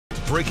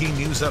breaking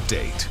news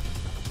update.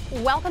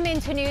 Welcome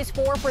into News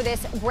 4 for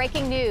this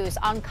breaking news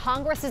on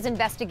Congress's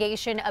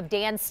investigation of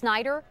Dan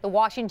Snyder, the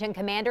Washington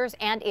Commanders,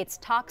 and its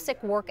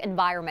toxic work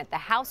environment. The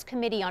House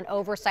Committee on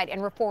Oversight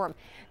and Reform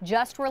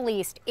just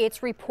released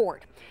its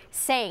report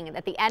saying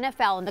that the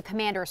NFL and the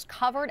Commanders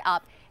covered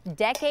up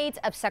decades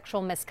of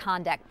sexual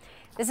misconduct.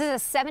 This is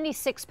a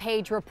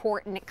 76-page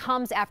report, and it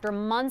comes after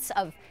months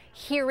of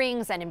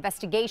hearings and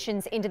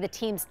investigations into the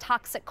team's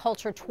toxic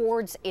culture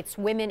towards its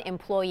women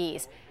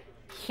employees.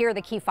 Here are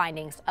the key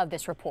findings of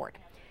this report.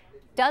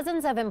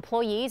 Dozens of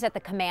employees at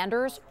the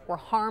Commanders were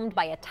harmed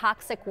by a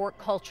toxic work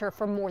culture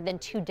for more than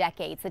 2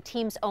 decades. The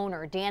team's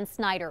owner, Dan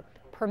Snyder,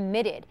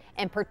 permitted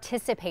and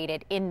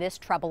participated in this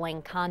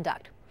troubling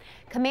conduct.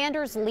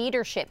 Commanders'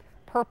 leadership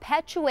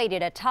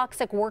perpetuated a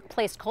toxic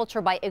workplace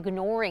culture by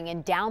ignoring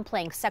and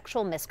downplaying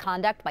sexual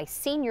misconduct by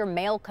senior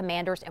male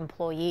Commanders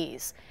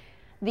employees.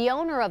 The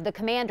owner of the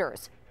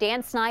Commanders,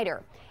 Dan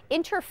Snyder,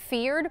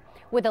 interfered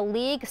with a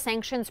league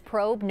sanctions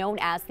probe known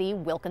as the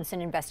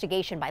Wilkinson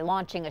investigation by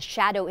launching a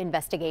shadow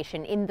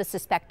investigation in the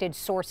suspected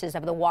sources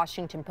of the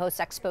Washington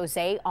Post expose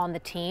on the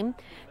team.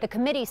 The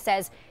committee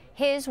says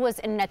his was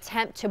an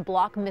attempt to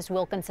block Ms.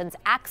 Wilkinson's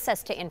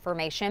access to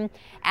information,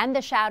 and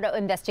the shadow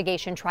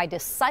investigation tried to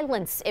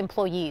silence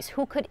employees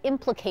who could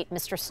implicate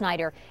Mr.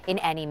 Snyder in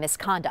any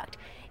misconduct.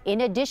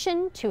 In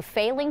addition to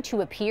failing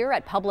to appear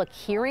at public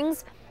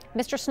hearings,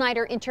 Mr.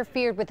 Snyder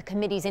interfered with the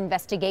committee's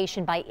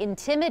investigation by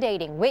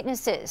intimidating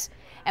witnesses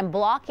and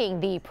blocking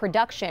the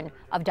production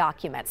of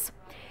documents.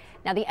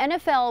 Now, the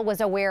NFL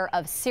was aware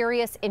of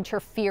serious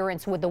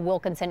interference with the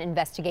Wilkinson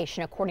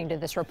investigation, according to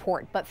this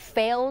report, but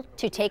failed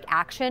to take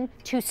action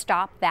to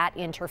stop that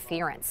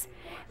interference.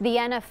 The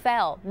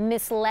NFL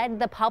misled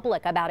the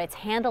public about its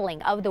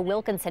handling of the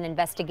Wilkinson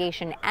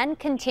investigation and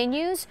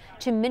continues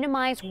to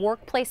minimize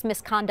workplace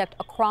misconduct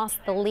across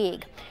the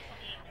league.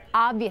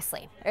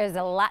 Obviously, there's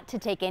a lot to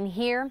take in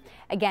here.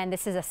 Again,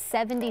 this is a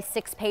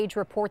 76-page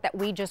report that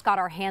we just got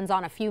our hands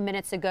on a few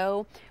minutes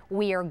ago.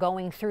 We are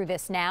going through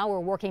this now. We're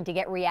working to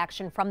get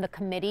reaction from the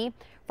committee,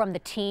 from the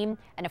team,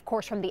 and of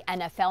course from the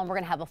NFL. And we're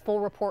going to have a full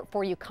report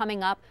for you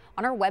coming up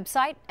on our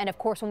website. And of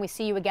course, when we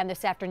see you again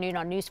this afternoon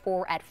on News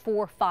 4 at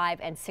 4, 5,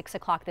 and 6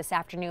 o'clock this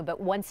afternoon.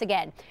 But once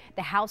again,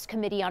 the House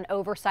Committee on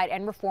Oversight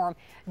and Reform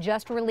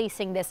just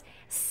releasing this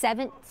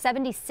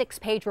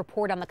 76-page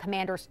report on the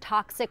Commanders'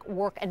 toxic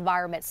work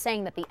environment,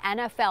 saying that the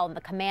NFL and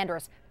the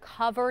Commanders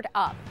covered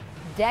up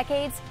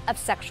decades of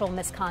sexual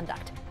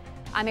misconduct.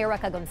 I'm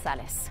Erica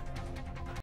Gonzalez.